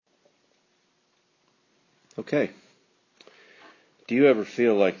Okay. Do you ever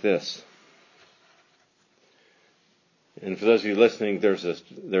feel like this? And for those of you listening, there's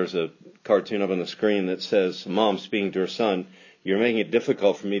a cartoon up on the screen that says, Mom speaking to her son, "You're making it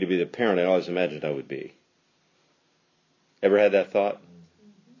difficult for me to be the parent I always imagined I would be." Ever had that thought?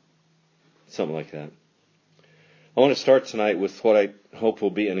 Something like that. I want to start tonight with what I hope will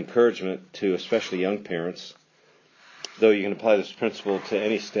be an encouragement to especially young parents, though you can apply this principle to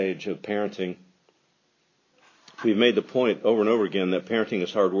any stage of parenting. We've made the point over and over again that parenting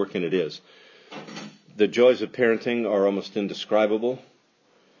is hard work, and it is. The joys of parenting are almost indescribable.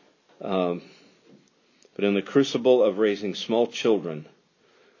 But in the crucible of raising small children,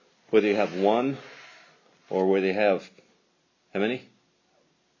 whether you have one or whether you have, how many?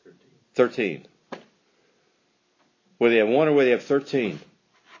 13. Whether you have one or whether you have 13,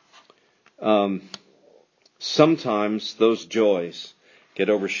 sometimes those joys get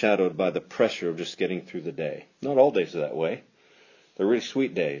overshadowed by the pressure of just getting through the day. Not all days are that way. They're really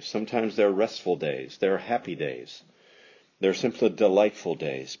sweet days. Sometimes they're restful days. They're happy days. They're simply delightful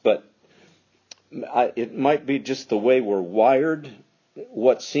days. But it might be just the way we're wired.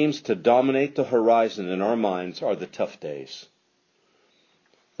 What seems to dominate the horizon in our minds are the tough days,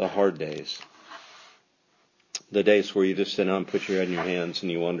 the hard days, the days where you just sit down and put your head in your hands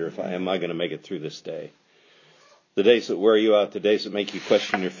and you wonder, am I going to make it through this day? The days that wear you out, the days that make you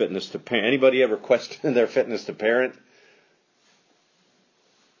question your fitness to parent. Anybody ever question their fitness to parent?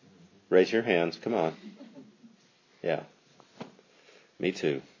 Raise your hands. Come on. Yeah. Me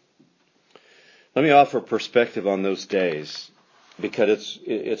too. Let me offer perspective on those days, because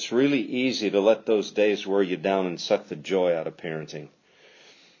it's really easy to let those days wear you down and suck the joy out of parenting.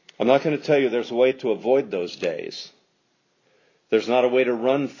 I'm not going to tell you there's a way to avoid those days. There's not a way to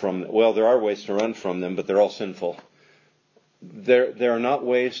run from them. Well, there are ways to run from them, but they're all sinful. There are not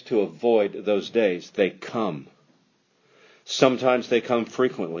ways to avoid those days. They come. Sometimes they come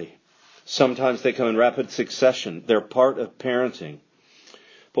frequently. Sometimes they come in rapid succession. They're part of parenting.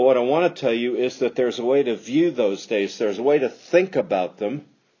 But what I want to tell you is that there's a way to view those days. There's a way to think about them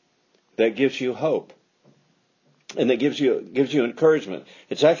that gives you hope. And that gives you encouragement.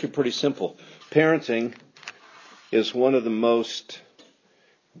 It's actually pretty simple. Parenting is one of the most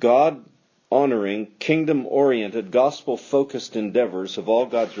God-honoring, kingdom-oriented, gospel-focused endeavors of all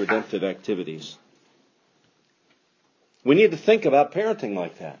God's redemptive activities. We need to think about parenting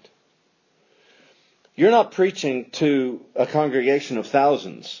like that. You're not preaching to a congregation of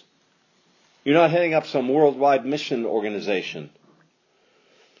thousands. You're not heading up some worldwide mission organization.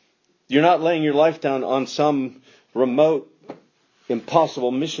 You're not laying your life down on some remote,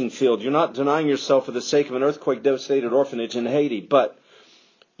 impossible mission field. You're not denying yourself for the sake of an earthquake-devastated orphanage in Haiti. But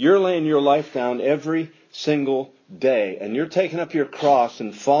you're laying your life down every single day. And you're taking up your cross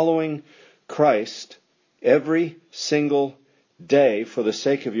and following Christ every single day for the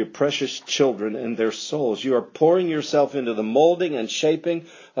sake of your precious children and their souls. You are pouring yourself into the molding and shaping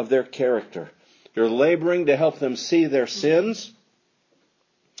of their character. You're laboring to help them see their sins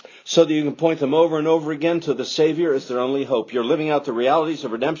so that you can point them over and over again to the Savior as their only hope. You're living out the realities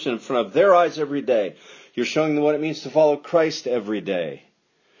of redemption in front of their eyes every day. You're showing them what it means to follow Christ every day.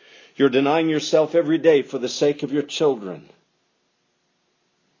 You're denying yourself every day for the sake of your children.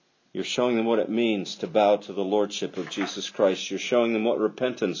 You're showing them what it means to bow to the Lordship of Jesus Christ. You're showing them what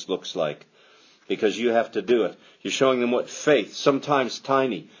repentance looks like, because you have to do it. You're showing them what faith, sometimes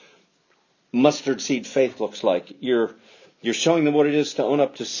tiny, mustard seed faith looks like. You're showing them what it is to own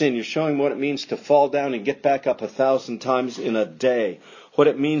up to sin. You're showing them what it means to fall down and get back up 1,000 times in a day. What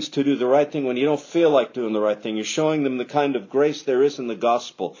it means to do the right thing when you don't feel like doing the right thing. You're showing them the kind of grace there is in the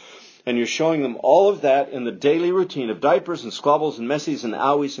gospel. And you're showing them all of that in the daily routine of diapers and squabbles and messies and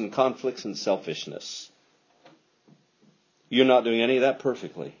owies and conflicts and selfishness. You're not doing any of that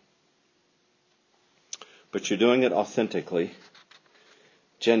perfectly. But you're doing it authentically,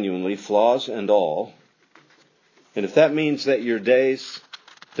 genuinely, flaws and all. And if that means that your days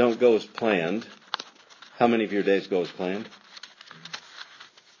don't go as planned, how many of your days go as planned?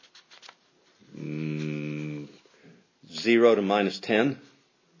 0 to -10.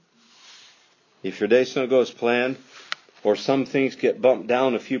 If your days don't go as planned, or some things get bumped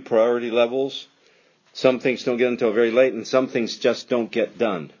down a few priority levels, some things don't get until very late, and some things just don't get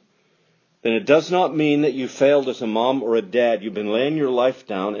done, then it does not mean that you failed as a mom or a dad. You've been laying your life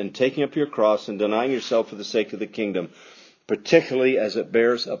down and taking up your cross and denying yourself for the sake of the kingdom, particularly as it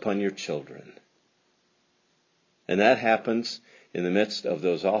bears upon your children. And that happens in the midst of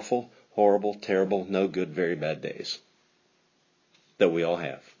those awful, horrible, terrible, no good, very bad days that we all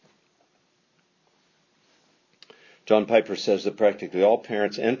have. John Piper says that practically all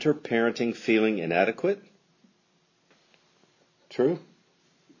parents enter parenting feeling inadequate, True?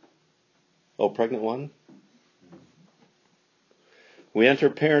 Oh, pregnant one? We enter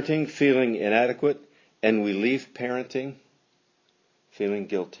parenting feeling inadequate, and we leave parenting feeling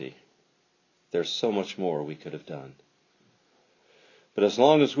guilty. There's so much more we could have done. But as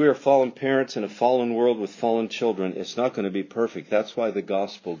long as we are fallen parents in a fallen world with fallen children, it's not going to be perfect. That's why the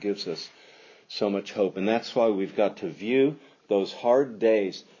gospel gives us so much hope. And that's why we've got to view those hard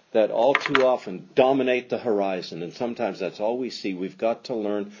days that all too often dominate the horizon. And sometimes that's all we see. We've got to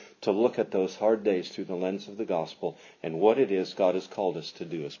learn to look at those hard days through the lens of the gospel and what it is God has called us to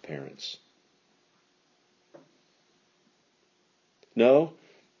do as parents. No,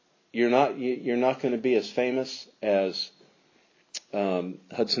 you're not going to be as famous as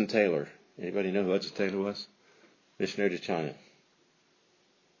Hudson Taylor. Anybody know who Hudson Taylor was? Missionary to China.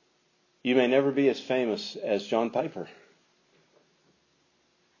 You may never be as famous as John Piper.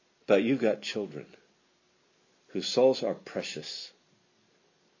 But you've got children whose souls are precious.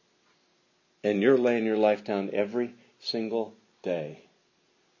 And you're laying your life down every single day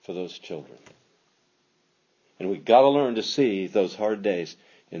for those children. And we've got to learn to see those hard days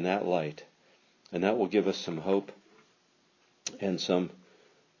in that light. And that will give us some hope and some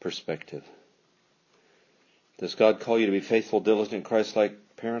perspective. Does God call you to be faithful, diligent,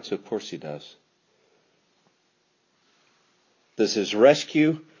 Christ-like parents? Of course He does. Does His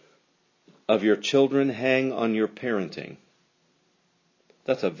rescue of your children hang on your parenting?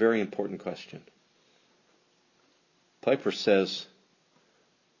 That's a very important question. Piper says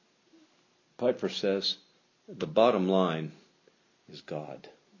the bottom line is God.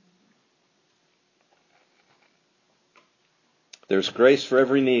 There's grace for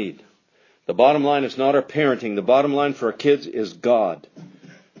every need. The bottom line is not our parenting. The bottom line for our kids is God.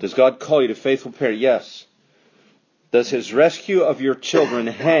 Does God call you to faithful parent? Yes. Does His rescue of your children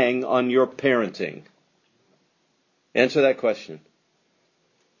hang on your parenting? Answer that question.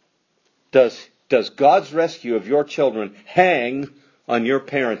 Does God's rescue of your children hang on your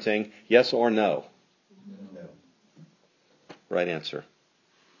parenting? Yes or no? No. Right answer.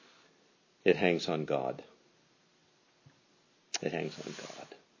 It hangs on God. It hangs on God.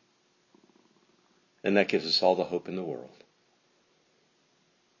 And that gives us all the hope in the world.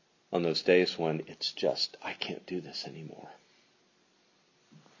 On those days when it's just, I can't do this anymore.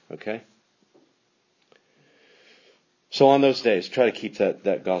 Okay? So on those days, try to keep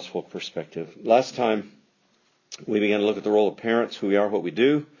that gospel perspective. Last time, we began to look at the role of parents, who we are, what we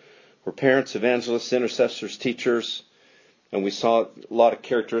do. We're parents, evangelists, intercessors, teachers. And we saw a lot of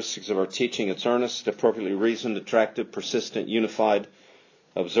characteristics of our teaching. It's earnest, appropriately reasoned, attractive, persistent, unified,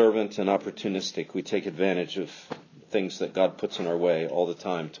 observant, and opportunistic. We take advantage of things that God puts in our way all the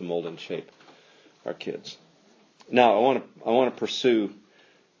time to mold and shape our kids. Now, I want to pursue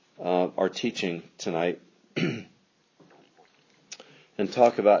our teaching tonight and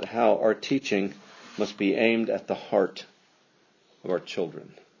talk about how our teaching must be aimed at the heart of our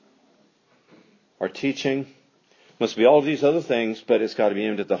children. Our teaching must be all of these other things, but it's got to be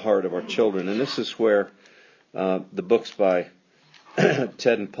aimed at the heart of our children. And this is where the books by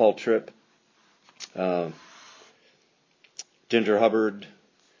Ted and Paul Tripp, Ginger Hubbard,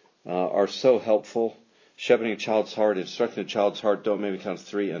 are so helpful. Shepherding a Child's Heart, Instructing a Child's Heart, Don't Make Me Count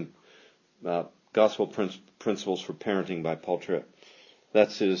 3, and Gospel Principles for Parenting by Paul Tripp.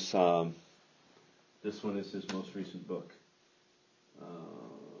 That's his, this one is his most recent book.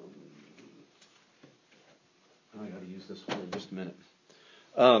 I got to use this one in just a minute.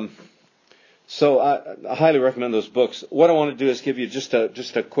 So I highly recommend those books. What I want to do is give you just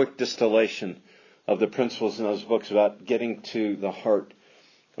a quick distillation of the principles in those books about getting to the heart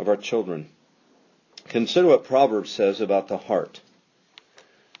of our children. Consider what Proverbs says about the heart.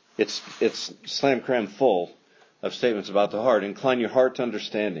 It's slam cram full of statements about the heart. Incline your heart to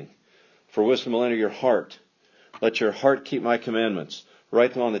understanding, for wisdom will enter your heart. Let your heart keep my commandments.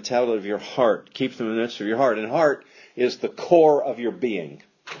 Write them on the tablet of your heart. Keep them in the midst of your heart. And heart is the core of your being.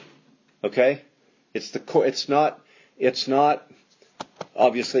 Okay? It's the core. It's not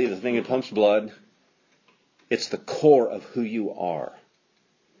obviously the thing that pumps blood. It's the core of who you are.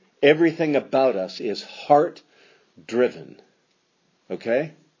 Everything about us is heart-driven.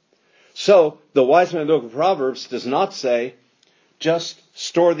 Okay? So, the wise man in the book of Proverbs does not say, just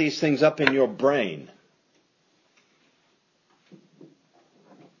store these things up in your brain.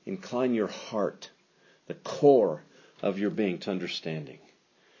 Incline your heart, the core of your being, to understanding.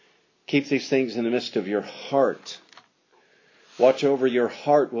 Keep these things in the midst of your heart. Watch over your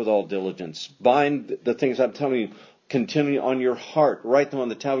heart with all diligence. Bind the things I'm telling you continually on your heart. Write them on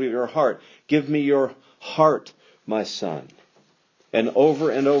the tablet of your heart. Give me your heart, my son. And over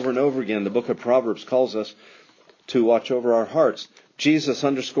and over and over again, the book of Proverbs calls us to watch over our hearts. Jesus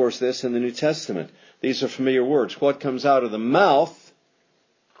underscores this in the New Testament. These are familiar words. What comes out of the mouth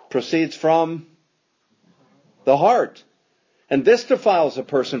proceeds from the heart. And this defiles a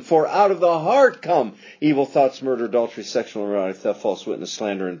person, for out of the heart come evil thoughts, murder, adultery, sexual immorality, theft, false witness,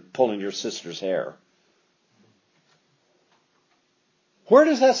 slander, and pulling your sister's hair. Where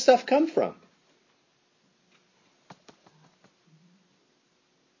does that stuff come from?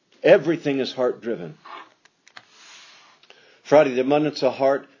 Everything is heart-driven. For out of the abundance of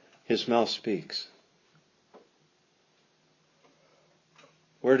heart, his mouth speaks.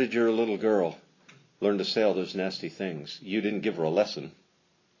 Where did your little girl learn to say all those nasty things? You didn't give her a lesson,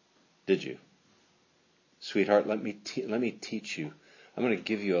 did you? Sweetheart, let me teach you. I'm going to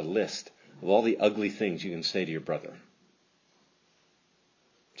give you a list of all the ugly things you can say to your brother.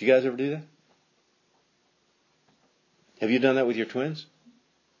 Do you guys ever do that? Have you done that with your twins?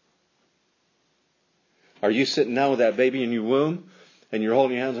 Are you sitting down with that baby in your womb and you're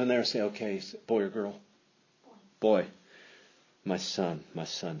holding your hands on there and say, okay, boy or girl? Boy. My son,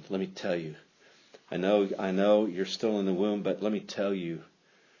 let me tell you. I know you're still in the womb, but let me tell you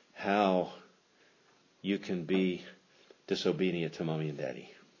how you can be disobedient to mommy and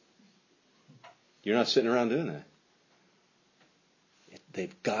daddy. You're not sitting around doing that.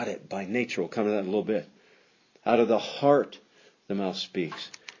 They've got it by nature. We'll come to that in a little bit. Out of the heart, the mouth speaks.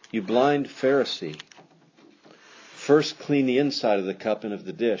 You blind Pharisee. First clean the inside of the cup and of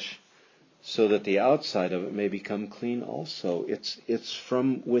the dish, so that the outside of it may become clean also. It's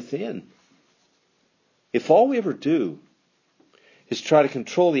from within. If all we ever do is try to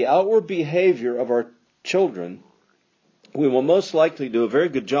control the outward behavior of our children, we will most likely do a very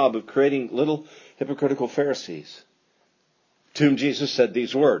good job of creating little hypocritical Pharisees, to whom Jesus said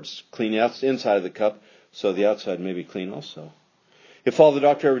these words, clean the inside of the cup, so the outside may be clean also. If all the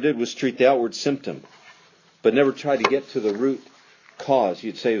doctor ever did was treat the outward symptom, but never tried to get to the root cause,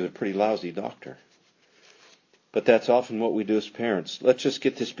 you'd say he was a pretty lousy doctor. But that's often what we do as parents. Let's just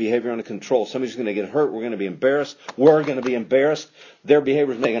get this behavior under control. Somebody's going to get hurt. We're going to be embarrassed. We're going to be embarrassed. Their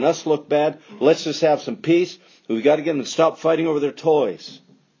behavior is making us look bad. Let's just have some peace. We've got to get them to stop fighting over their toys.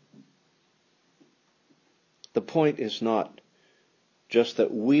 The point is not just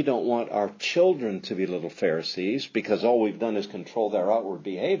that we don't want our children to be little Pharisees because all we've done is control their outward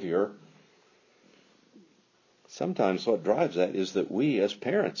behavior. Sometimes what drives that is that we as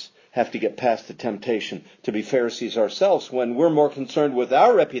parents have to get past the temptation to be Pharisees ourselves when we're more concerned with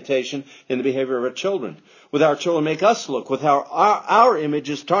our reputation in the behavior of our children. With our children make us look, with how our image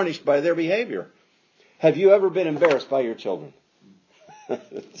is tarnished by their behavior. Have you ever been embarrassed by your children?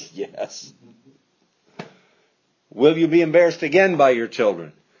 Yes. Will you be embarrassed again by your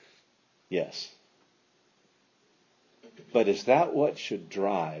children? Yes. But is that what should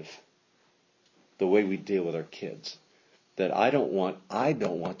drive the way we deal with our kids? That I don't want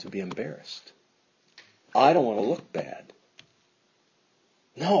to be embarrassed. I don't want to look bad.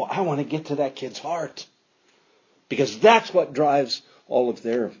 No, I want to get to that kid's heart. Because that's what drives all of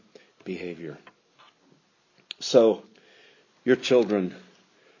their behavior. So, your children,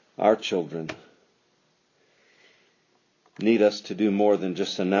 our children, need us to do more than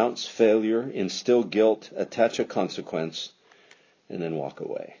just announce failure, instill guilt, attach a consequence, and then walk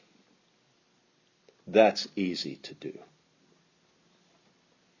away. That's easy to do.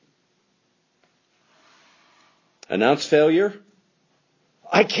 Announce failure?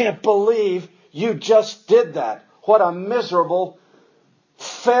 I can't believe you just did that. What a miserable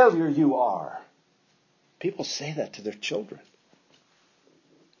failure you are. People say that to their children.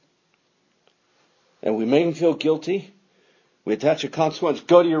 And we make them feel guilty. We attach a consequence.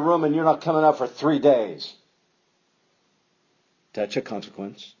 Go to your room and you're not coming out for 3 days. Attach a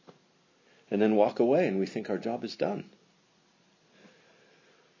consequence. And then walk away and we think our job is done.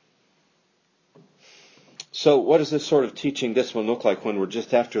 So what does this sort of teaching discipline look like when we're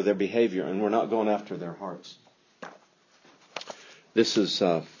just after their behavior and we're not going after their hearts? This is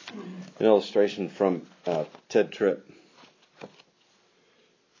an illustration from Ted Tripp,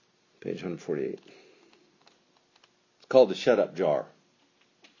 page 148. It's called the shut-up jar.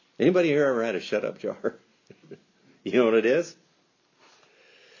 Anybody here ever had a shut-up jar? You know what it is?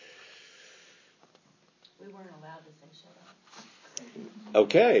 We weren't allowed to say shut up.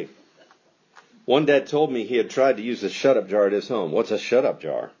 Okay. One dad told me he had tried to use a shut-up jar at his home. What's a shut-up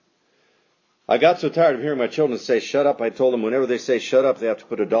jar? I got so tired of hearing my children say shut up, I told them whenever they say shut up, they have to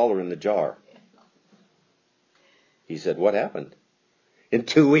put $1 in the jar. He said, what happened? In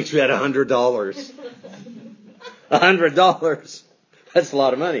 2 weeks we had $100. $100. That's a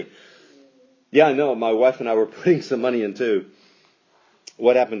lot of money. Yeah, I know. My wife and I were putting some money in too.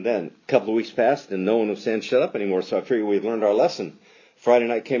 what happened then? A couple of weeks passed and no one was saying shut up anymore, so I figured we'd learned our lesson. Friday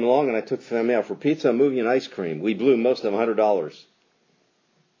night came along and I took the family out for pizza, a movie, and ice cream. We blew most of them $100.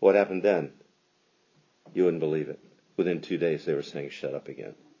 What happened then? You wouldn't believe it. Within 2 days they were saying shut up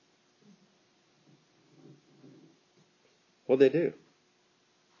again. What'd they do?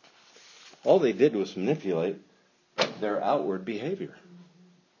 All they did was manipulate their outward behavior.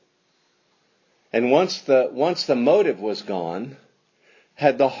 And once the motive was gone,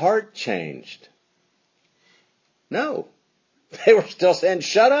 had the heart changed? No. They were still saying,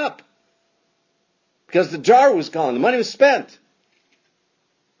 shut up. Because the jar was gone. The money was spent.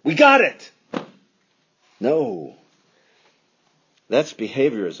 We got it. No. That's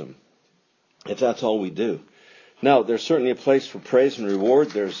behaviorism. If that's all we do. Now, there's certainly a place for praise and reward.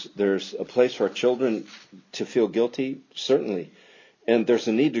 There's a place for our children to feel guilty, certainly. And there's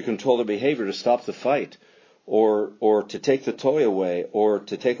a need to control their behavior to stop the fight, or to take the toy away, or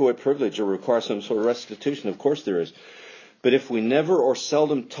to take away privilege, or require some sort of restitution. Of course there is. But if we never or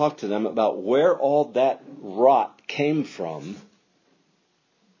seldom talk to them about where all that rot came from,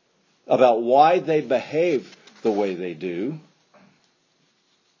 about why they behave the way they do,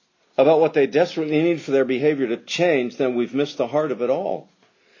 about what they desperately need for their behavior to change, then we've missed the heart of it all.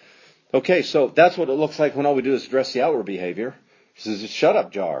 Okay, so that's what it looks like when all we do is address the outward behavior. This is a shut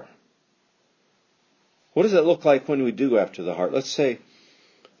up jar. What does it look like when we do go after the heart? Let's say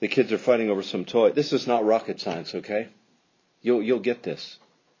the kids are fighting over some toy. This is not rocket science, okay? You'll get this.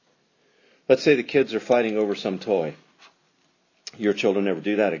 Let's say the kids are fighting over some toy. Your children never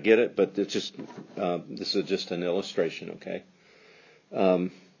do that. I get it, but it's just this is just an illustration, okay?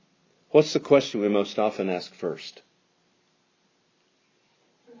 What's the question we most often ask first?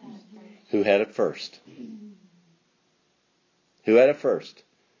 Who had it first? Who had it first?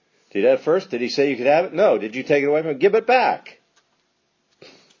 Did he have it first? Did he say you could have it? No. Did you take it away from him? Give it back.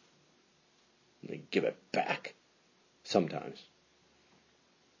 They give it back. Sometimes.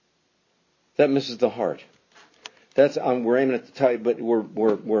 That misses the heart. That's we're aiming at the type, but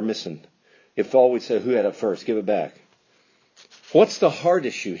we're missing. If all we say who had it first, give it back. What's the heart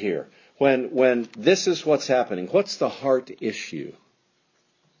issue here? When this is what's happening, what's the heart issue?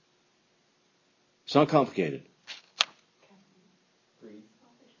 It's not complicated.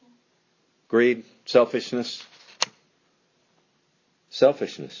 Greed, selfishness.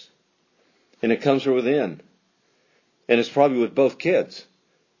 Selfishness. And it comes from within. And it's probably with both kids.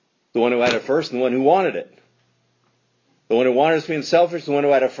 The one who had it first and the one who wanted it. The one who wanted it is being selfish. The one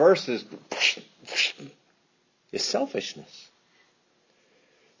who had it first is selfishness.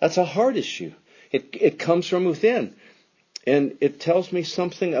 That's a heart issue. It comes from within. And it tells me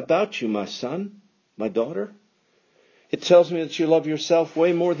something about you, my son, my daughter. It tells me that you love yourself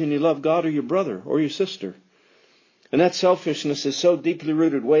way more than you love God or your brother or your sister. And that selfishness is so deeply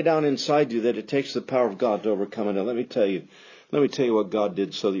rooted way down inside you that it takes the power of God to overcome it. Now let me tell you what God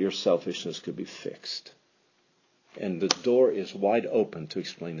did so that your selfishness could be fixed. And the door is wide open to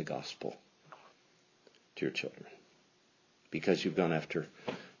explain the gospel to your children. Because you've gone after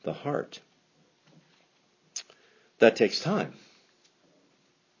the heart. That takes time.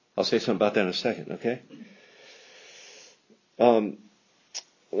 I'll say something about that in a second, okay?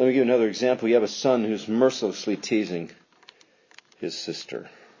 Let me give another example. You have a son who's mercilessly teasing his sister.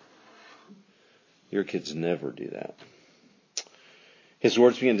 Your kids never do that. His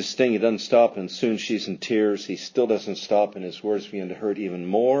words begin to sting. He doesn't stop, and soon she's in tears. He still doesn't stop, and his words begin to hurt even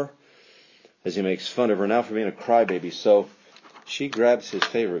more as he makes fun of her now for being a crybaby. So she grabs his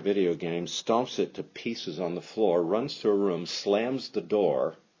favorite video game, stomps it to pieces on the floor, runs to her room, slams the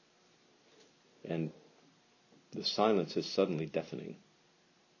door, and the silence is suddenly deafening.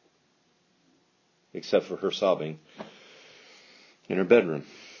 Except for her sobbing in her bedroom.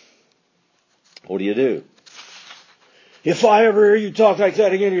 What do you do? If I ever hear you talk like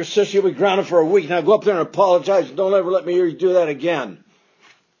that again to your sister, you'll be grounded for a week. Now go up there and apologize. Don't ever let me hear you do that again.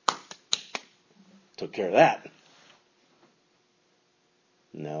 Took care of that.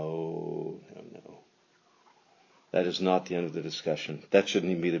 No. That is not the end of the discussion. That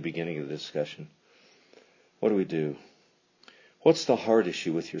shouldn't even be the beginning of the discussion. What do we do? What's the heart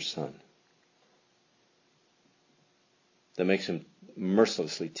issue with your son that makes him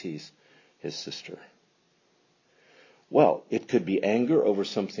mercilessly tease his sister? Well, it could be anger over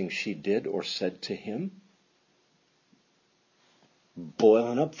something she did or said to him,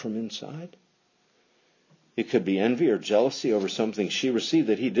 boiling up from inside. It could be envy or jealousy over something she received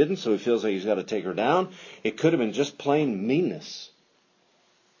that he didn't, so he feels like he's got to take her down. It could have been just plain meanness.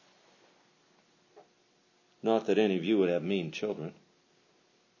 Not that any of you would have mean children.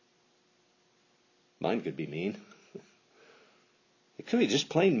 Mine could be mean. It Could be just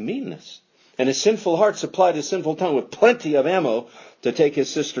plain meanness. And his sinful heart supplied his sinful tongue with plenty of ammo to take his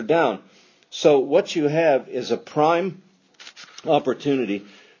sister down. So what you have is a prime opportunity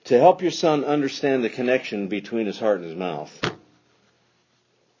to help your son understand the connection between his heart and his mouth.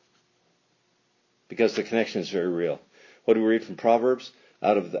 Because the connection is very real. What do we read from Proverbs?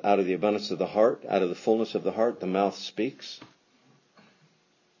 Out of the abundance of the heart, out of the fullness of the heart, the mouth speaks.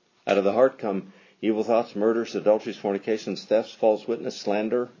 Out of the heart come evil thoughts, murders, adulteries, fornications, thefts, false witness,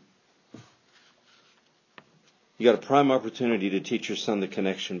 slander. You got a prime opportunity to teach your son the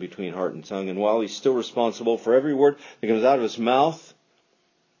connection between heart and tongue. And while he's still responsible for every word that comes out of his mouth,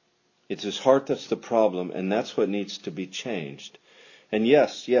 it's his heart that's the problem, and that's what needs to be changed. And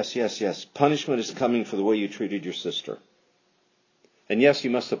yes, punishment is coming for the way you treated your sister. And yes, you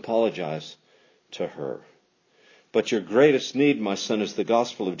must apologize to her. But your greatest need, my son, is the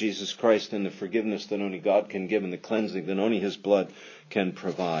gospel of Jesus Christ and the forgiveness that only God can give and the cleansing that only his blood can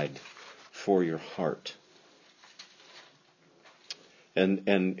provide for your heart. And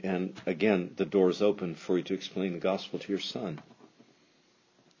again, the door is open for you to explain the gospel to your son.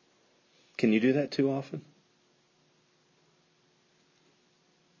 Can you do that too often?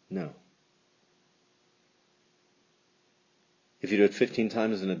 No. If you do it 15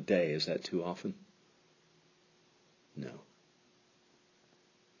 times in a day, is that too often? No.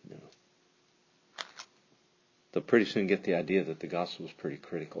 They'll pretty soon get the idea that the gospel is pretty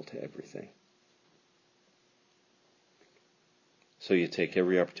critical to everything. So you take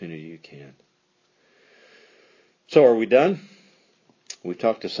every opportunity you can. So are we done? We've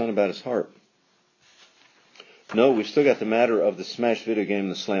talked to son about his heart. No, we've still got the matter of the smashed video game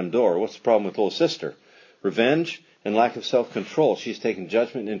and the slammed door. What's the problem with little sister? Revenge and lack of self-control. She's taken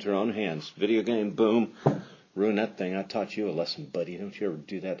judgment into her own hands. Video game, boom, ruin that thing. I taught you a lesson, buddy. Don't you ever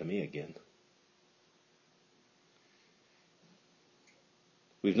do that to me again.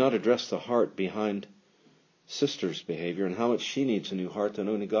 We've not addressed the heart behind sister's behavior and how much she needs a new heart that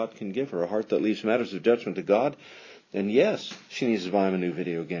only God can give her. A heart that leaves matters of judgment to God. And yes, she needs to buy him a new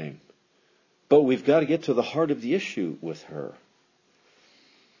video game. But we've got to get to the heart of the issue with her.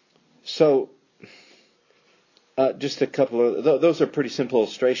 So, just a couple of, those are pretty simple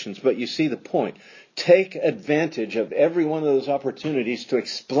illustrations, but you see the point. Take advantage of every one of those opportunities to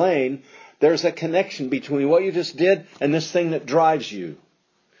explain there's a connection between what you just did and this thing that drives you.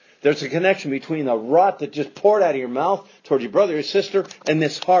 There's a connection between the rot that just poured out of your mouth toward your brother or sister and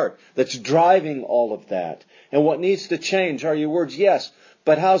this heart that's driving all of that. And what needs to change are your words, yes,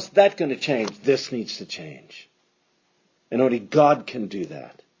 but how's that going to change? This needs to change. And only God can do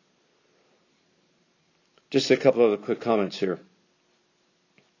that. Just a couple other quick comments here.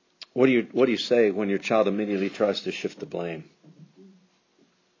 What do you say when your child immediately tries to shift the blame?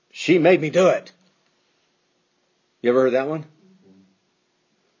 She made me do it. You ever heard that one?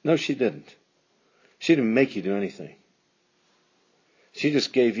 No, she didn't. She didn't make you do anything. She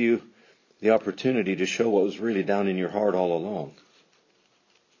just gave you the opportunity to show what was really down in your heart all along.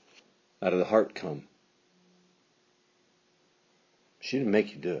 Out of the heart come. She didn't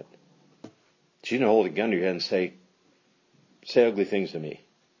make you do it. She didn't hold a gun to your head and say ugly things to me.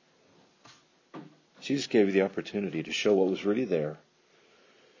 She just gave you the opportunity to show what was really there.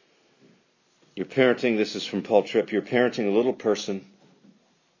 You're parenting, this is from Paul Tripp, you're parenting a little person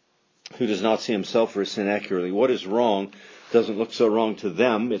who does not see himself or his sin accurately. What is wrong doesn't look so wrong to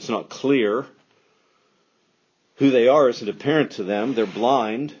them. It's not clear. Who they are isn't apparent to them. They're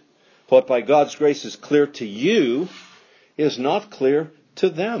blind. What by God's grace is clear to you is not clear to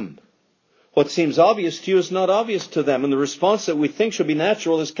them. What seems obvious to you is not obvious to them. And the response that we think should be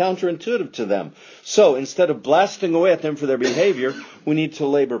natural is counterintuitive to them. So instead of blasting away at them for their behavior, we need to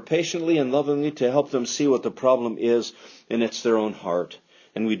labor patiently and lovingly to help them see what the problem is, and it's their own heart.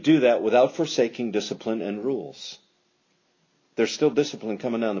 And we do that without forsaking discipline and rules. There's still discipline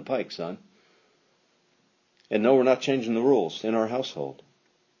coming down the pike, son. And no, we're not changing the rules in our household.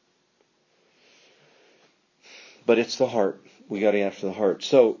 But it's the heart. We got to get after the heart.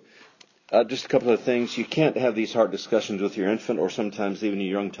 So, just a couple of things. You can't have these heart discussions with your infant or sometimes even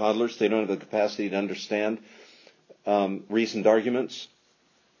your young toddlers. They don't have the capacity to understand reasoned arguments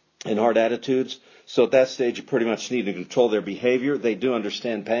and hard attitudes. So at that stage, you pretty much need to control their behavior. They do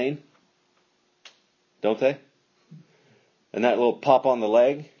understand pain, don't they? And that little pop on the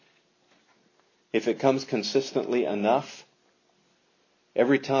leg, if it comes consistently enough,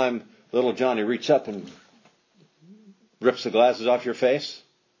 every time little Johnny reaches up and rips the glasses off your face,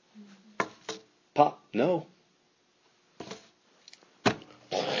 pop, no.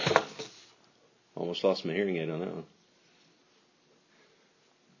 Almost lost my hearing aid on that one.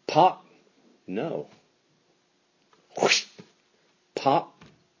 Pop, no. Whoosh, Pop?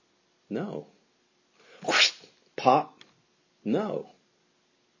 No. Whoosh, pop? No.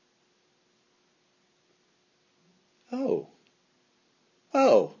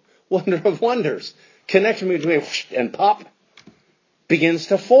 Oh, wonder of wonders. Connection between whoosh and pop begins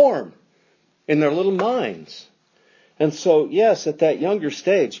to form in their little minds. And so, yes, at that younger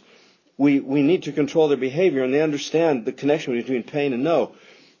stage, we need to control their behavior, and they understand the connection between pain and no.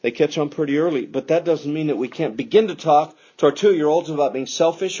 They catch on pretty early, but that doesn't mean that we can't begin to talk to our 2-year-olds about being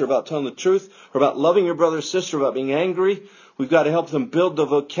selfish, or about telling the truth, or about loving your brother or sister, or about being angry. We've got to help them build the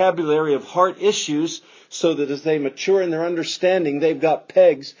vocabulary of heart issues so that as they mature in their understanding, they've got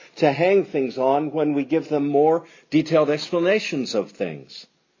pegs to hang things on when we give them more detailed explanations of things.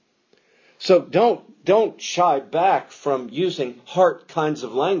 So don't shy back from using heart kinds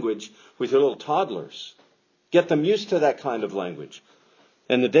of language with your little toddlers. Get them used to that kind of language.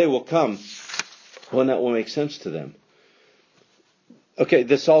 And the day will come when that will make sense to them. Okay,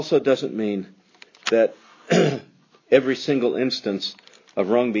 this also doesn't mean that every single instance of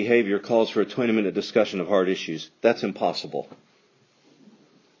wrong behavior calls for a 20-minute discussion of hard issues. That's impossible.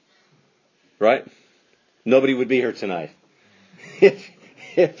 Right? Nobody would be here tonight.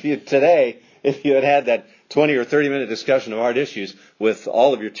 If you had that 20 or 30-minute discussion of hard issues with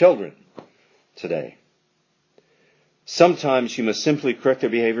all of your children today. Sometimes you must simply correct their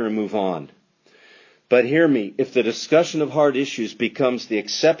behavior and move on. But hear me, if the discussion of hard issues becomes the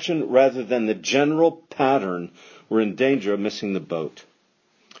exception rather than the general pattern, we're in danger of missing the boat.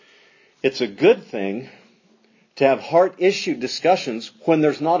 It's a good thing to have heart issue discussions when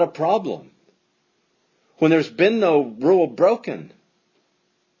there's not a problem, when there's been no rule broken.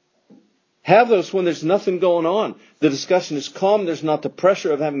 Have those when there's nothing going on. The discussion is calm. There's not the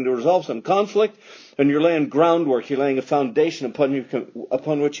pressure of having to resolve some conflict. And you're laying groundwork. You're laying a foundation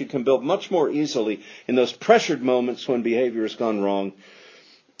upon which you can build much more easily in those pressured moments when behavior has gone wrong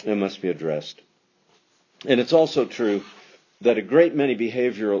and must be addressed. And it's also true that a great many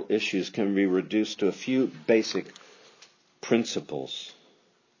behavioral issues can be reduced to a few basic principles.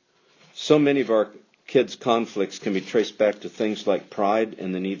 So many of our kids' conflicts can be traced back to things like pride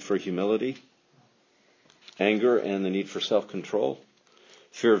and the need for humility, anger and the need for self-control,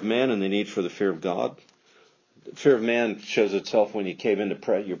 fear of man and the need for the fear of God. Fear of man shows itself when you cave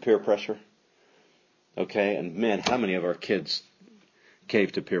into your peer pressure. Okay, and man, how many of our kids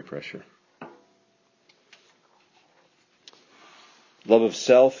cave to peer pressure? Love of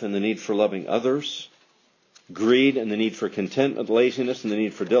self and the need for loving others, greed and the need for contentment, laziness and the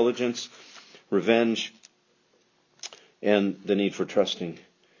need for diligence, revenge, and the need for trusting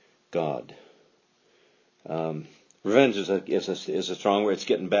God. Revenge is a strong word. It's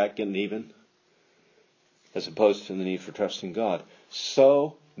getting back, getting even, as opposed to the need for trusting God.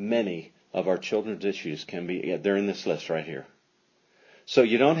 So many of our children's issues they're in this list right here. So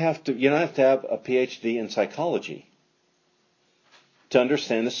you don't have to have a PhD in psychology to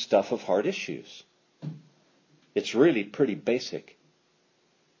understand the stuff of hard issues. It's really pretty basic.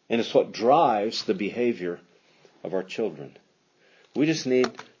 And it's what drives the behavior of our children. We just need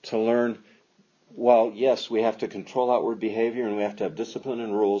to learn, well, yes, we have to control outward behavior and we have to have discipline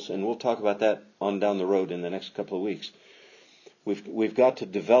and rules, and we'll talk about that on down the road in the next couple of weeks. We've got to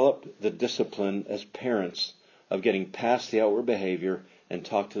develop the discipline as parents of getting past the outward behavior and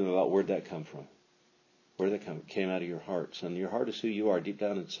talk to them about where'd that come from. Where did that come? It came out of your heart. Son, your heart is who you are deep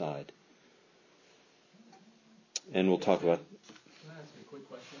down inside. And we'll talk about... Can I ask you a quick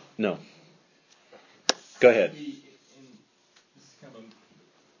question? No. Go ahead. This is kind of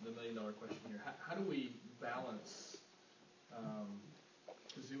the million-dollar question here. How do we balance,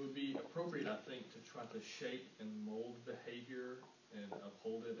 because it would be appropriate, I think, to try to shape and mold behavior and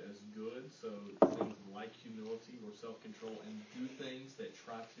uphold it as good, so things like humility or self-control, and do things that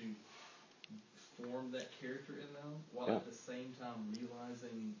try to form that character in them, while at the same time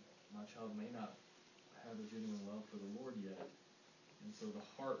realizing my child may not have a genuine love for the Lord yet, and so the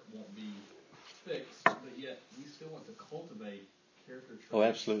heart won't be fixed, but yet we still want to cultivate character traits. Oh,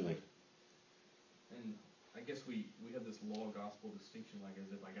 absolutely. And I guess we have this law gospel distinction, like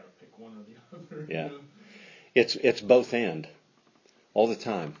as if I got to pick one or the other. Yeah, you know? It's both and all the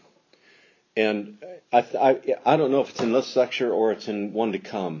time. And I don't know if it's in this lecture or it's in one to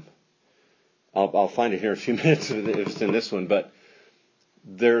come. I'll find it here in a few minutes if it's in this one, but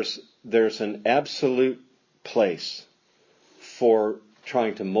there's an absolute place for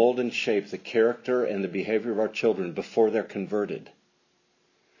trying to mold and shape the character and the behavior of our children before they're converted,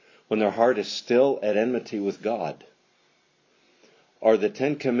 when their heart is still at enmity with God. Are the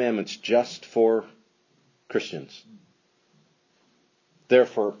 10 Commandments just for Christians? They're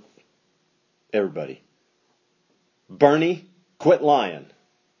for everybody. Bernie, quit lying.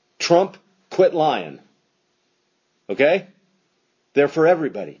 Trump, quit lying. Okay? They're for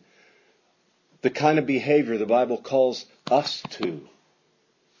everybody. The kind of behavior the Bible calls us to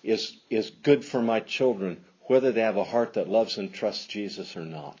is good for my children, whether they have a heart that loves and trusts Jesus or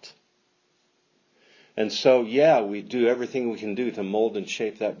not. And so, yeah, we do everything we can do to mold and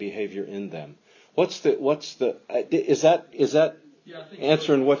shape that behavior in them. Is that Yeah, I think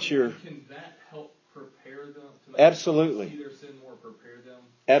answering what you're... Can that help prepare them to make Absolutely. see their sin more, prepare them?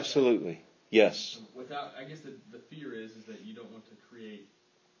 Absolutely. Yes. Without, I guess the fear is that you don't want to create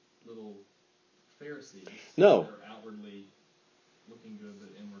little Pharisees No. that are outwardly looking good but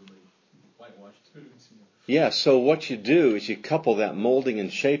inwardly whitewashed foods. Yeah, so what you do is you couple that molding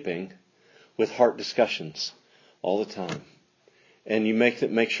and shaping with heart discussions all the time. And you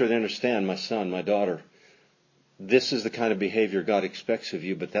make sure they understand, my son, my daughter, this is the kind of behavior God expects of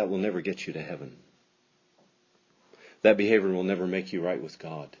you, but that will never get you to heaven. That behavior will never make you right with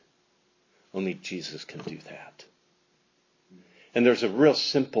God. Only Jesus can do that. And there's a real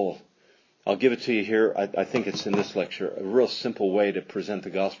simple, I'll give it to you here, I think it's in this lecture, a real simple way to present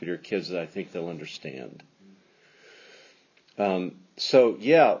the gospel to your kids that I think they'll understand.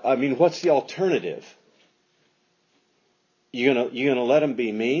 What's the alternative? You're gonna let them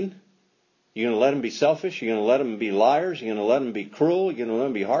be mean? You're gonna let them be selfish? You're gonna let them be liars? You're gonna let them be cruel? You're gonna let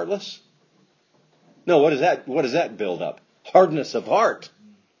them be heartless? No, what does that build up? Hardness of heart.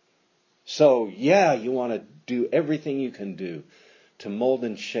 So, yeah, you want to do everything you can do to mold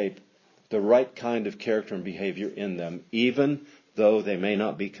and shape the right kind of character and behavior in them, even though they may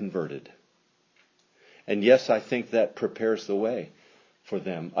not be converted. And yes, I think that prepares the way for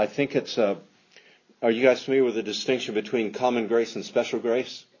them. I think it's are you guys familiar with the distinction between common grace and special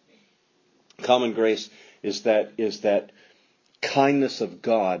grace? Common grace is that kindness of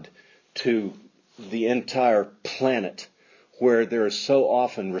God to the entire planet, where there is so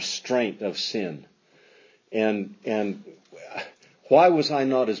often restraint of sin. And why was I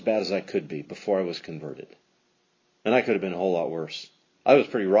not as bad as I could be before I was converted? And I could have been a whole lot worse. I was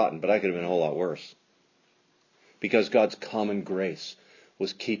pretty rotten, but I could have been a whole lot worse. Because God's common grace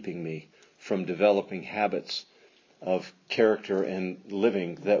was keeping me from developing habits of character and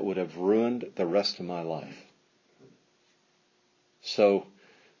living that would have ruined the rest of my life. So,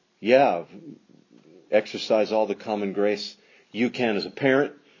 yeah, exercise all the common grace you can as a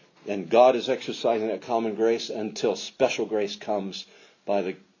parent, and God is exercising that common grace until special grace comes by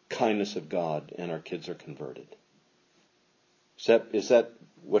the kindness of God and our kids are converted. Is that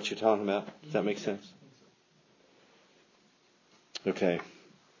what you're talking about? Does that make sense? Okay.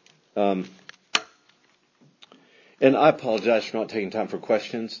 And I apologize for not taking time for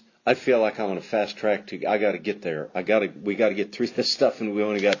questions. I feel like I'm on a fast track I got to get there. We got to get through this stuff, and we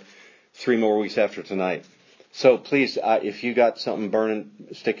only got 3 more weeks after tonight. So please, if you got something burning,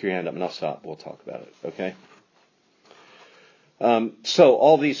 stick your hand up and I'll stop. We'll talk about it. Okay? So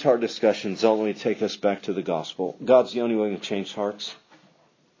all these hard discussions only take us back to the gospel. God's the only one who can change hearts.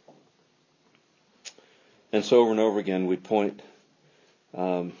 And so over and over again, we point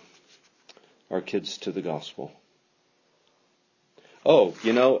our kids to the gospel. Oh,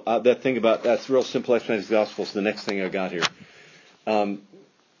 that thing about that's real simple explanation of the gospel is the next thing I got here.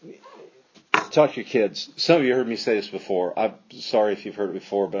 Talk to your kids. Some of you heard me say this before. I'm sorry if you've heard it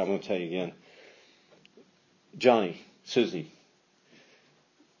before, but I'm going to tell you again. Johnny, Susie.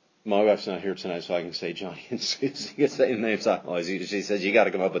 My wife's not here tonight, so I can say Johnny and Susie. You can say names. She says you got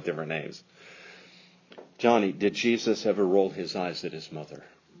to come up with different names. Johnny, did Jesus ever roll his eyes at his mother?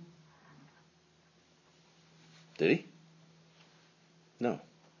 Did he? No.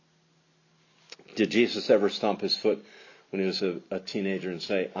 Did Jesus ever stomp his foot when he was a teenager and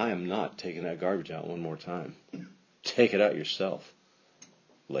say, I am not taking that garbage out one more time. Take it out yourself,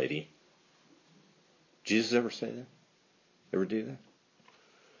 lady. Jesus ever say that? Ever do that?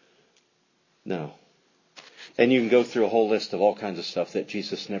 No. And you can go through a whole list of all kinds of stuff that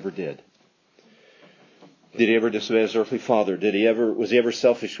Jesus never did. Did he ever disobey his earthly father? Was he ever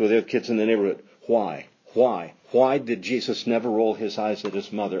selfish with the other kids in the neighborhood? Why? Why did Jesus never roll his eyes at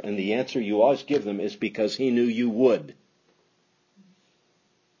his mother? And the answer you always give them is because he knew you would.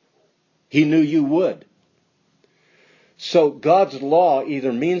 He knew you would. So God's law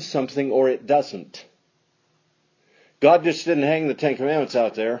either means something or it doesn't. God just didn't hang the 10 Commandments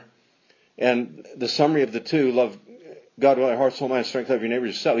out there. And the summary of the two, love God with all your heart, soul, mind, strength, love your neighbor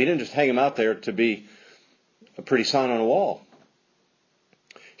as yourself. He didn't just hang them out there to be a pretty sign on a wall.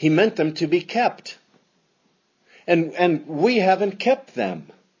 He meant them to be kept. And we haven't kept them.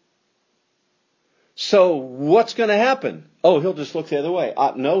 So what's going to happen? Oh, he'll just look the other way.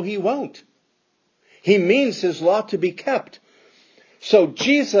 No, he won't. He means his law to be kept. So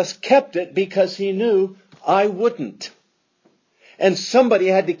Jesus kept it because he knew I wouldn't. And somebody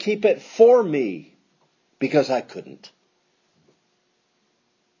had to keep it for me because I couldn't.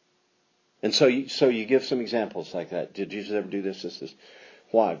 And so you give some examples like that. Did Jesus ever do this? This.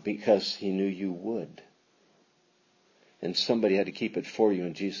 Why? Because he knew you would. And somebody had to keep it for you.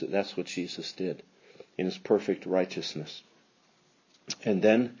 And Jesus, that's what Jesus did in his perfect righteousness. And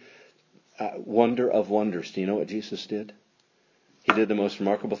then, wonder of wonders. Do you know what Jesus did? He did the most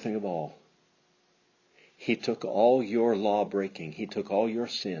remarkable thing of all. He took all your law breaking. He took all your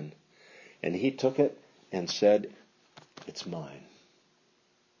sin. And he took it and said, it's mine.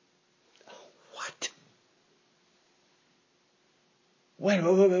 What?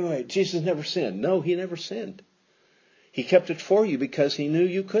 Wait. Jesus never sinned. No, he never sinned. He kept it for you because he knew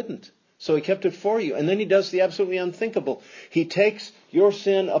you couldn't. So he kept it for you. And then he does the absolutely unthinkable. He takes your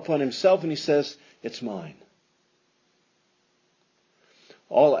sin upon himself and he says, it's mine.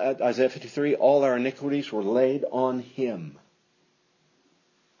 Isaiah 53, all our iniquities were laid on him.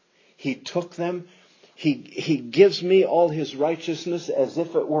 He took them. He gives me all his righteousness as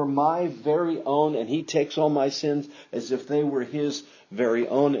if it were my very own, and he takes all my sins as if they were his very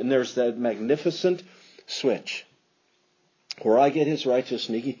own. And there's that magnificent switch where I get his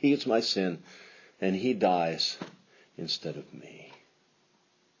righteousness, he gets my sin, and he dies instead of me.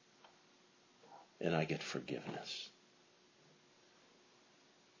 And I get forgiveness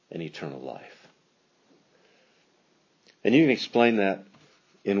and eternal life. And you can explain that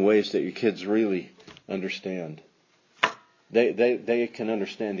in ways that your kids really understand. They can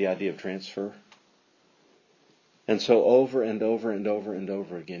understand the idea of transfer. And so over and over and over and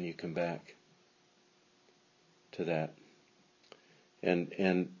over again you come back to that.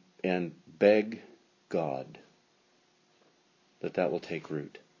 And beg God that will take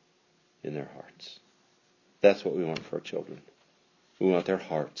root in their hearts. That's what we want for our children. We want their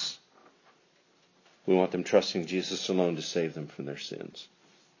hearts. We want them trusting Jesus alone to save them from their sins.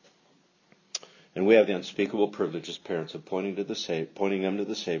 And we have the unspeakable privilege as parents of pointing them to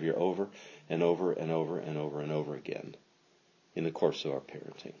the Savior over and over and over and over and over again in the course of our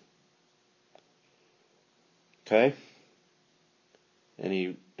parenting. Okay?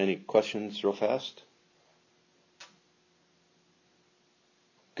 Any questions real fast?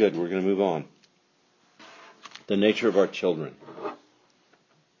 Good, we're going to move on. The nature of our children.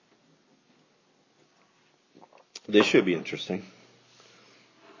 This should be interesting.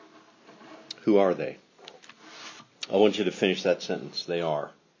 Who are they? I want you to finish that sentence. They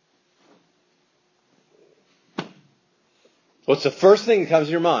are. What's the first thing that comes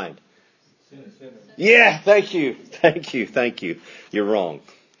to your mind? Sinner. Yeah, thank you. You're wrong.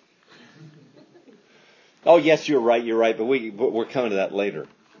 Oh, yes, you're right, but we're coming to that later.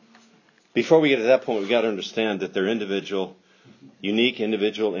 Before we get to that point, we've got to understand that they're unique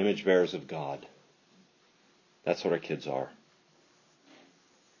individual image bearers of God. That's what our kids are.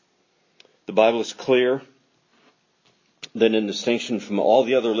 The Bible is clear that in distinction from all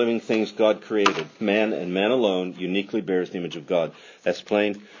the other living things God created, man and man alone uniquely bears the image of God. That's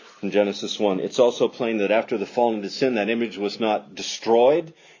plain from Genesis 1. It's also plain that after the fall into sin, that image was not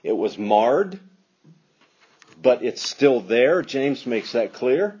destroyed. It was marred. But it's still there. James makes that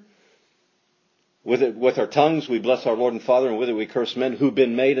clear. With our tongues we bless our Lord and Father, and with it we curse men who've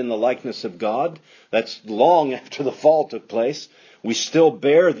been made in the likeness of God. That's long after the fall took place. We still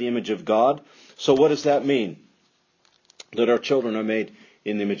bear the image of God. So what does that mean? That our children are made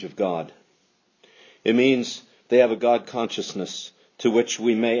in the image of God. It means they have a God consciousness to which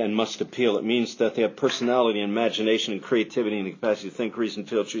we may and must appeal. It means that they have personality and imagination and creativity and the capacity to think, reason,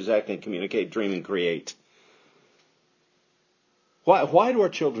 feel, choose, act, and communicate, dream, and create. Why do our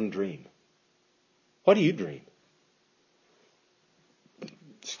children dream? Why do you dream?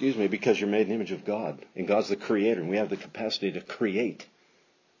 Because you're made in the image of God. And God's the creator, and we have the capacity to create.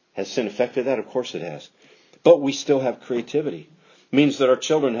 Has sin affected that? Of course it has. But we still have creativity. It means that our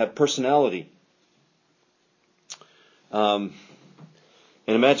children have personality, and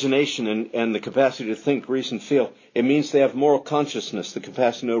imagination, and the capacity to think, reason, feel. It means they have moral consciousness, the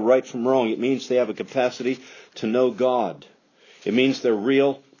capacity to know right from wrong. It means they have a capacity to know God. It means they're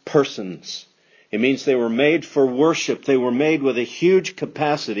real persons. It means they were made for worship. They were made with a huge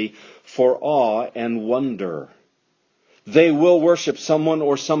capacity for awe and wonder. They will worship someone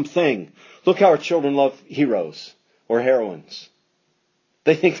or something. Look how our children love heroes or heroines.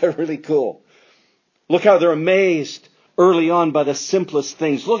 They think they're really cool. Look how they're amazed early on by the simplest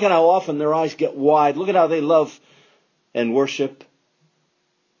things. Look at how often their eyes get wide. Look at how they love and worship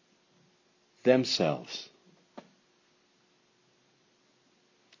themselves.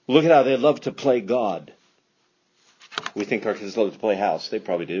 Look at how they love to play God. We think our kids love to play house. They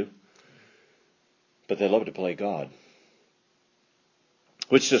probably do. But they love to play God.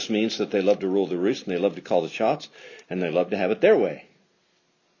 Which just means that they love to rule the roost, and they love to call the shots, and they love to have it their way.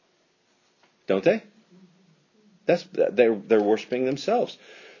 Don't they? They're worshiping themselves.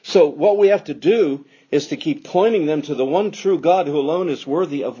 So what we have to do is to keep pointing them to the one true God who alone is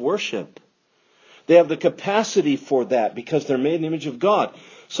worthy of worship. They have the capacity for that because they're made in the image of God.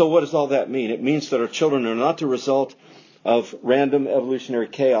 So what does all that mean? It means that our children are not the result of random evolutionary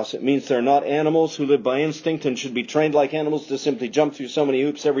chaos. It means they're not animals who live by instinct and should be trained like animals to simply jump through so many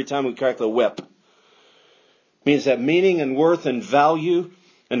hoops every time we crack the whip. It means that meaning and worth and value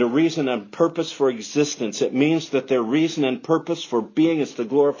and a reason and purpose for existence. It means that their reason and purpose for being is to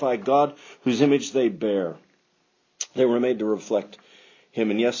glorify God whose image they bear. They were made to reflect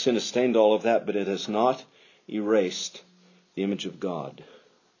Him. And yes, sin has stained all of that, but it has not erased the image of God.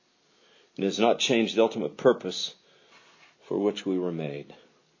 It has not changed the ultimate purpose for which we were made.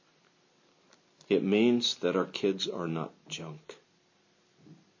 It means that our kids are not junk.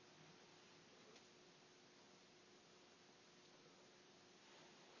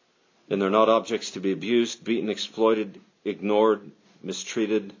 And they're not objects to be abused, beaten, exploited, ignored,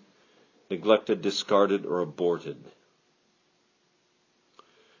 mistreated, neglected, discarded, or aborted.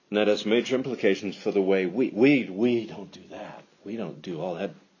 And that has major implications for the way we don't do that. We don't do all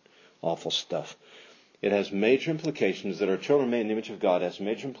that awful stuff. It has major implications that our children made in the image of God has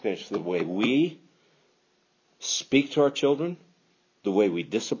major implications for the way we speak to our children, the way we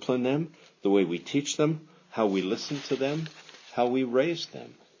discipline them, the way we teach them, how we listen to them, how we raise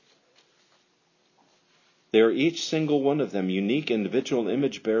them. They are each single one of them unique individual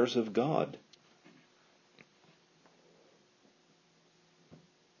image bearers of God.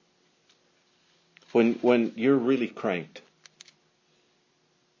 When you're really cranked,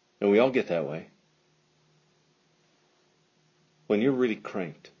 and we all get that way, when you're really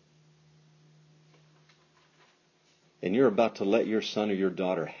cranked, and you're about to let your son or your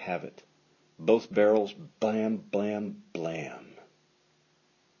daughter have it, both barrels, blam, blam, blam,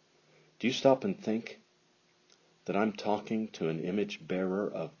 do you stop and think that I'm talking to an image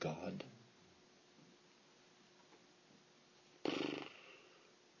bearer of God?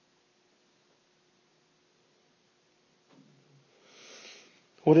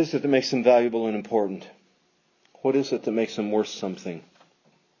 What is it that makes them valuable and important? What is it that makes them worth something?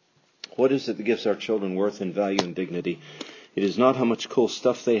 What is it that gives our children worth and value and dignity? It is not how much cool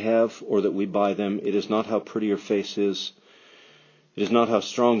stuff they have or that we buy them. It is not how pretty your face is. It is not how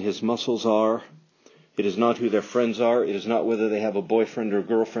strong his muscles are. It is not who their friends are. It is not whether they have a boyfriend or a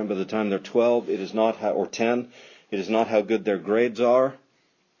girlfriend by the time they're 12. It is not how, or 10. It is not how good their grades are.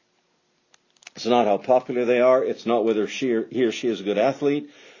 It's not how popular they are. It's not whether he or she is a good athlete.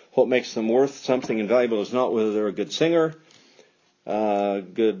 What makes them worth something and valuable is not whether they're a good singer, a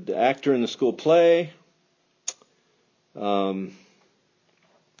good actor in the school play, whether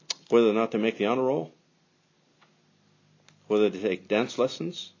or not they make the honor roll, whether they take dance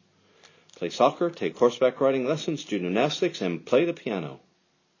lessons, play soccer, take horseback riding lessons, do gymnastics, and play the piano.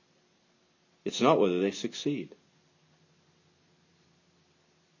 It's not whether they succeed.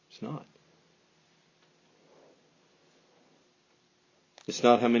 It's not. It's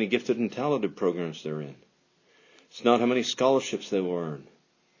not how many gifted and talented programs they're in. It's not how many scholarships they will earn.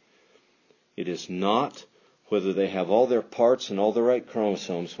 It is not whether they have all their parts and all the right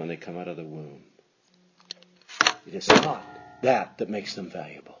chromosomes when they come out of the womb. It is not that makes them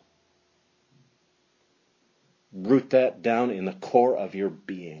valuable. Root that down in the core of your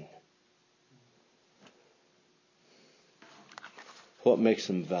being. What makes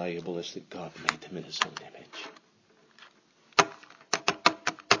them valuable is that God made them in His own image.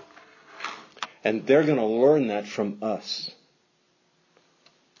 And they're going to learn that from us.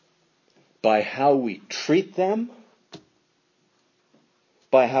 By how we treat them,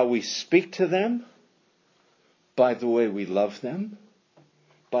 by how we speak to them, by the way we love them,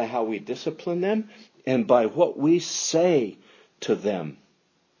 by how we discipline them, and by what we say to them.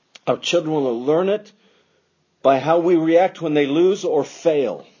 Our children will learn it by how we react when they lose or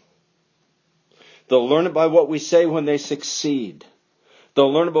fail. They'll learn it by what we say when they succeed.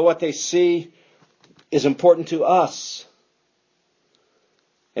 They'll learn about what they see is important to us.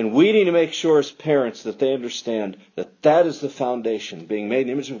 And we need to make sure as parents that they understand that that is the foundation. Being made in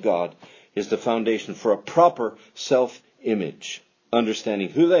the image of God is the foundation for a proper self-image. Understanding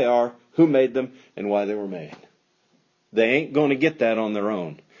who they are, who made them, and why they were made. They ain't going to get that on their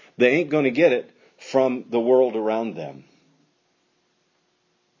own. They ain't going to get it from the world around them.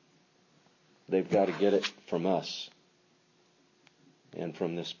 They've got to get it from us and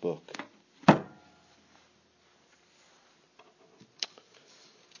from this book.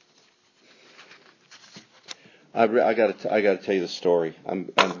 I got to tell you the story.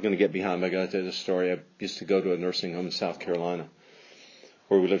 I'm going to get behind, but I got to tell you the story. I used to go to a nursing home in South Carolina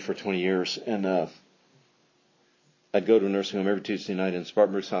where we lived for 20 years, and I'd go to a nursing home every Tuesday night in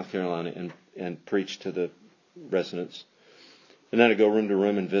Spartanburg, South Carolina, and preach to the residents. And then I'd go room to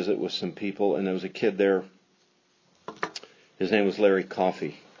room and visit with some people, and there was a kid there. His name was Larry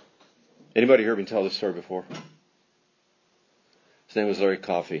Coffey. Anybody heard me tell this story before? His name was Larry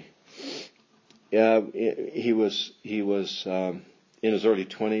Coffey. Yeah, he was in his early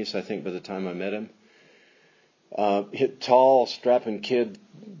 20s, I think, by the time I met him. Tall, strapping kid,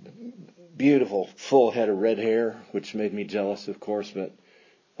 beautiful, full head of red hair, which made me jealous, of course. But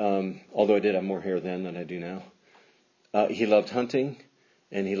although I did have more hair then than I do now, he loved hunting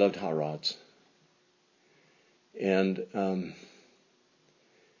and he loved hot rods. And when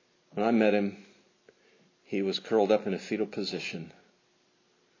I met him, he was curled up in a fetal position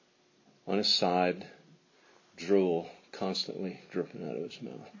on his side, drool constantly dripping out of his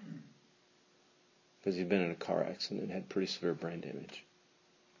mouth. Because he'd been in a car accident and had pretty severe brain damage.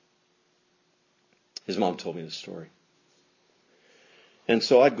 His mom told me the story. And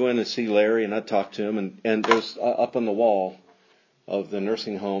so I'd go in and see Larry and I'd talk to him. And there was, up on the wall of the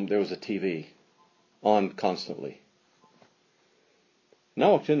nursing home, there was a TV on constantly. And I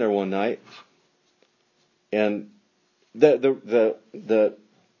walked in there one night, and the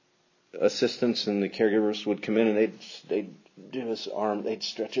assistants and the caregivers would come in and they'd do his arm, they'd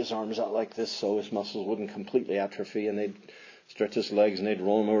stretch his arms out like this so his muscles wouldn't completely atrophy, and they'd stretch his legs and they'd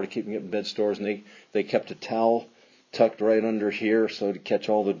roll him over to keep him getting bed stores, and they kept a towel tucked right under here so to catch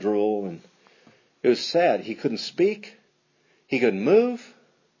all the drool. And it was sad. He couldn't speak, he couldn't move.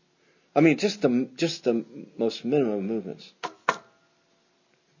 I mean, just the most minimum movements.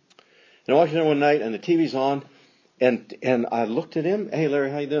 And I walked in there one night and the TV's on, and I looked at him. Hey,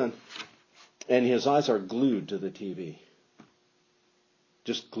 Larry, how you doing? And his eyes are glued to the TV.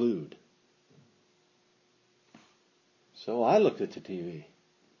 Just glued. So I looked at the TV.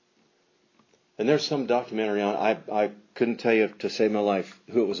 And there's some documentary on. I couldn't tell you to save my life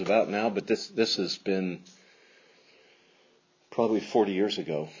who it was about now, but this has been probably 40 years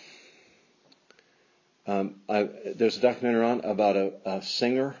ago. There's a documentary on about a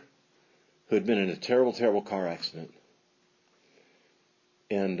singer who had been in a terrible, terrible car accident.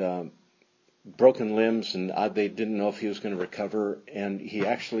 And broken limbs, and they didn't know if he was going to recover, and he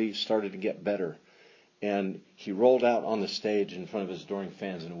actually started to get better. And he rolled out on the stage in front of his adoring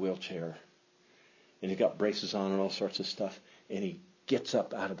fans in a wheelchair. And he's got braces on and all sorts of stuff. And he gets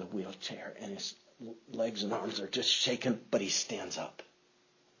up out of the wheelchair, and his legs and arms are just shaking, but he stands up.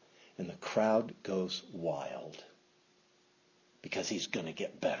 And the crowd goes wild because he's going to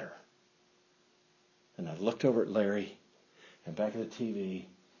get better. And I looked over at Larry and back at the TV,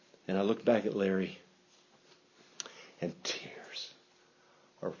 and I looked back at Larry, and tears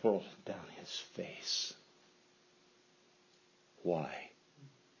are rolling down his face. Why?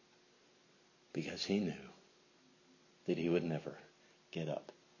 Because he knew that he would never get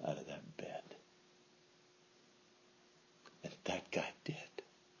up out of that bed. And that guy did.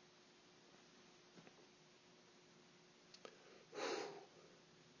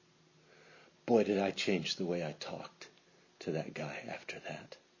 Boy, did I change the way I talked to that guy after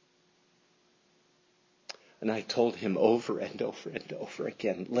that. And I told him over and over and over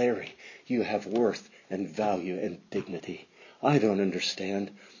again, Larry, you have worth and value and dignity. I don't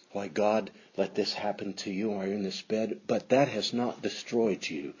understand why God let this happen to you while you're in this bed, but that has not destroyed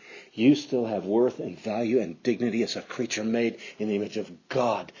you. You still have worth and value and dignity as a creature made in the image of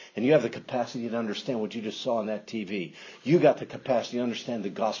God. And you have the capacity to understand what you just saw on that TV. You got the capacity to understand the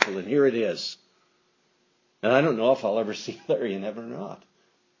gospel, and here it is. And I don't know if I'll ever see Larry in heaven or not.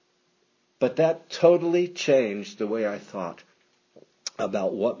 But that totally changed the way I thought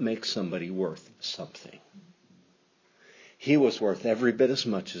about what makes somebody worth something. He was worth every bit as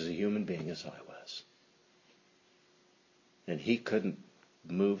much as a human being as I was. And he couldn't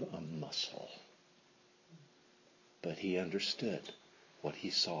move a muscle. But he understood what he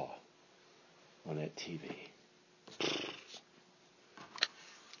saw on that TV.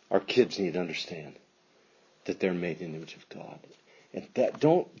 Our kids need to understand that they're made in the image of God. And that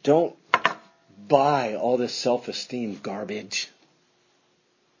don't buy all this self-esteem garbage.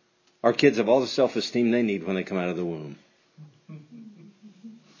 Our kids have all the self-esteem they need when they come out of the womb.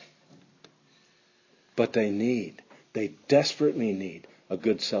 But they desperately need a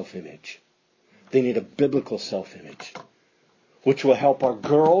good self-image. They need a biblical self-image, which will help our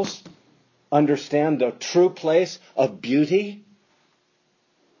girls understand the true place of beauty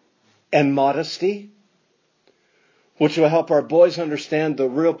and modesty, which will help our boys understand the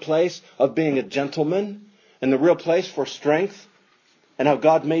real place of being a gentleman and the real place for strength, and how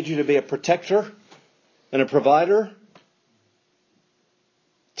God made you to be a protector and a provider?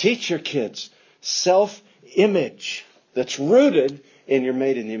 Teach your kids self-image that's rooted in you're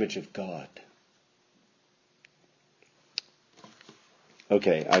made in the image of God.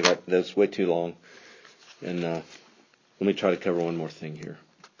 Okay, that's way too long. And let me try to cover one more thing here.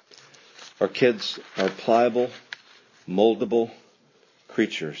 Our kids are pliable, moldable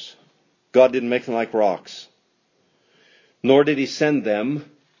creatures. God didn't make them like rocks. Nor did He send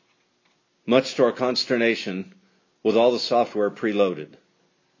them, much to our consternation, with all the software preloaded.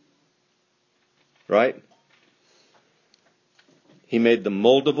 Right? He made them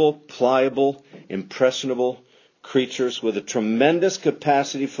moldable, pliable, impressionable creatures with a tremendous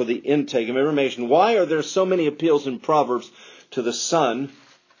capacity for the intake of information. Why are there so many appeals in Proverbs to the son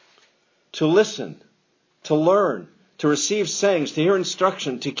to listen, to learn, to receive sayings, to hear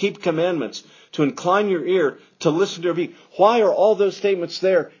instruction, to keep commandments, to incline your ear, to listen to rebuke? Why are all those statements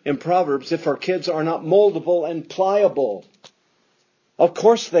there in Proverbs if our kids are not moldable and pliable? Of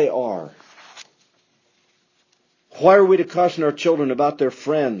course they are. Why are we to caution our children about their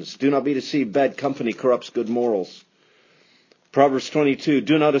friends? Do not be deceived. Bad company corrupts good morals. Proverbs 22,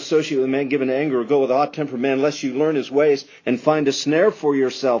 do not associate with a man given to anger or go with a hot-tempered man, lest you learn his ways and find a snare for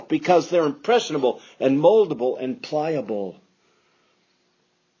yourself, because they're impressionable and moldable and pliable.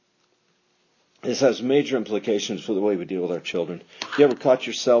 This has major implications for the way we deal with our children. You ever caught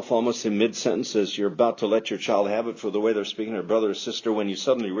yourself almost in mid-sentence as you're about to let your child have it for the way they're speaking to their brother or sister when you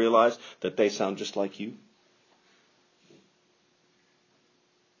suddenly realize that they sound just like you?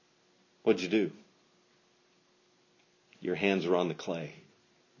 What'd you do? Your hands were on the clay.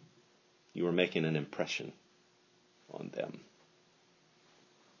 You were making an impression on them.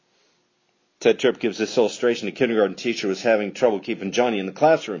 Ted Tripp gives this illustration. A kindergarten teacher was having trouble keeping Johnny in the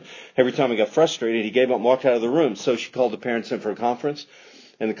classroom. Every time he got frustrated, he gave up and walked out of the room. So she called the parents in for a conference,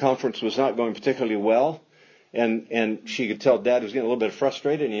 and the conference was not going particularly well. And she could tell Dad was getting a little bit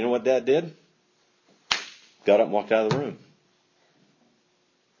frustrated. And you know what Dad did? Got up and walked out of the room.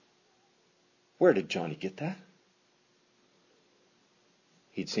 Where did Johnny get that?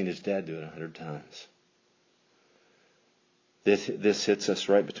 He'd seen his dad do it 100 times. This hits us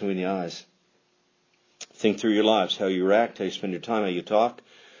right between the eyes. Think through your lives, how you react, how you spend your time, how you talk.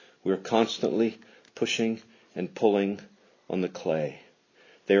 We're constantly pushing and pulling on the clay.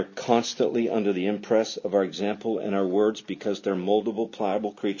 They are constantly under the impress of our example and our words because they're moldable,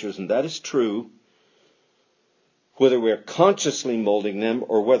 pliable creatures, and that is true whether we're consciously molding them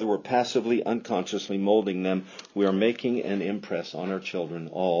or whether we're passively, unconsciously molding them. We are making an impress on our children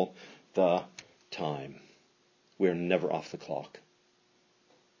all the time. We're never off the clock.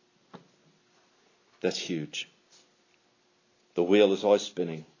 That's huge. The wheel is always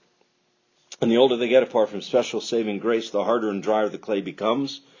spinning. And the older they get, apart from special saving grace, the harder and drier the clay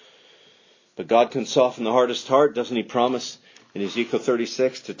becomes. But God can soften the hardest heart. Doesn't He promise in Ezekiel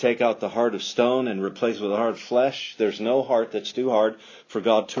 36 to take out the heart of stone and replace it with a heart of flesh? There's no heart that's too hard for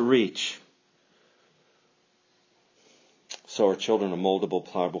God to reach. So our children are moldable,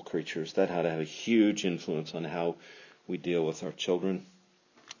 pliable creatures. That had to have a huge influence on how we deal with our children.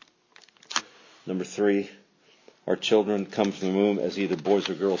 Number 3, our children come from the womb as either boys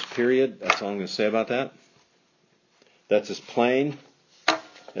or girls, period. That's all I'm going to say about that. That's as plain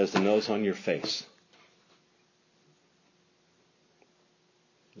as the nose on your face.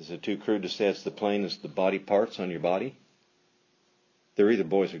 Is it too crude to say it's the plain as the body parts on your body? They're either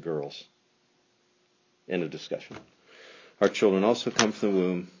boys or girls. End of discussion. Our children also come from the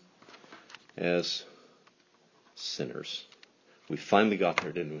womb as sinners. We finally got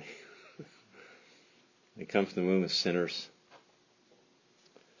there, didn't we? They come from the womb as sinners.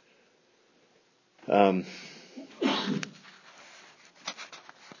 We'll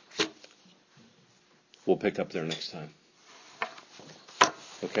pick up there next time.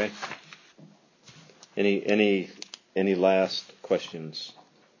 Okay? Any last questions?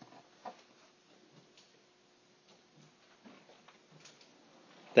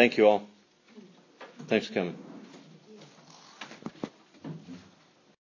 Thank you all. Thanks for coming.